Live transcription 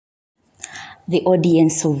the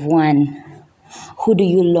audience of one. Who do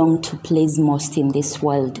you long to please most in this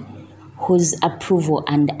world? Whose approval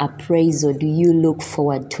and appraisal do you look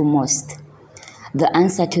forward to most? The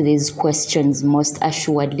answer to these questions most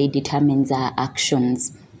assuredly determines our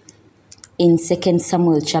actions. In 2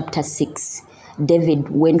 Samuel chapter 6, David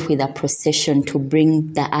went with a procession to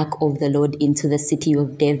bring the ark of the Lord into the city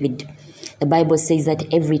of David. The Bible says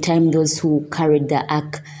that every time those who carried the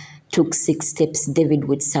ark took 6 steps, David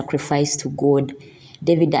would sacrifice to God.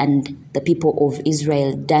 David and the people of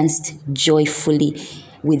Israel danced joyfully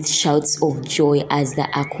with shouts of joy as the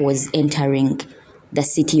ark was entering the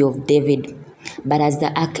city of David. But as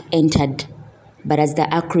the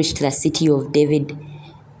ark reached the city of David,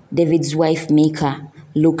 David's wife Michal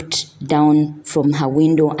looked down from her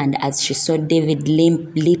window, and as she saw David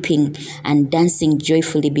leaping and dancing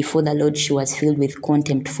joyfully before the Lord, she was filled with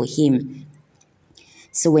contempt for him.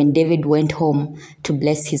 So when David went home to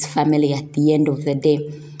bless his family at the end of the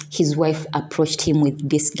day, his wife approached him with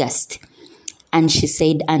disgust. And she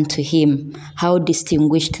said unto him, "How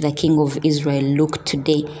distinguished the king of Israel looked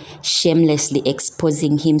today, shamelessly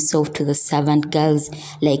exposing himself to the servant girls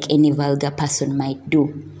like any vulgar person might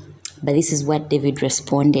do." But this is what David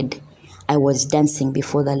responded: "I was dancing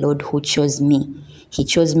before the Lord who chose me. He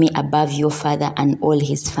chose me above your father and all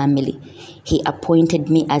his family. He appointed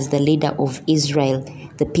me as the leader of Israel,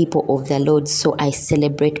 the people of the Lord, so I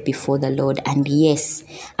celebrate before the Lord. And yes,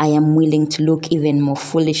 I am willing to look even more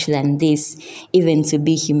foolish than this, even to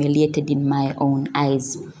be humiliated in my own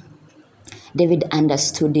eyes." David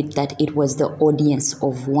understood that it was the audience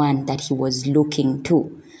of one that he was looking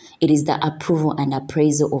to. It is the approval and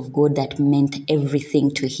appraisal of God that meant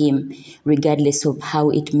everything to him, regardless of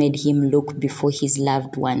how it made him look before his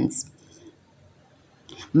loved ones.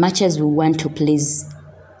 Much as we want to please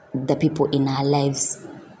the people in our lives,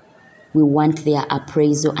 we want their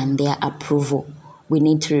appraisal and their approval. We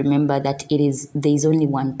need to remember that there is only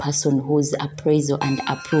one person whose appraisal and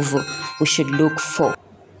approval we should look for.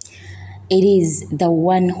 It is the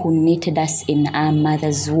one who knitted us in our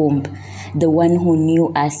mother's womb, the one who knew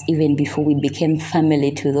us even before we became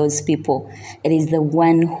family to those people. It is the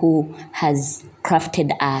one who has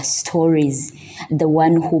crafted our stories, the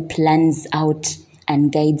one who plans out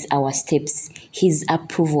and guides our steps. His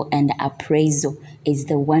approval and appraisal is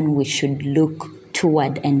the one we should look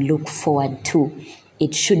toward and look forward to.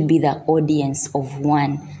 It should be the audience of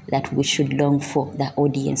one that we should long for, the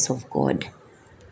audience of God.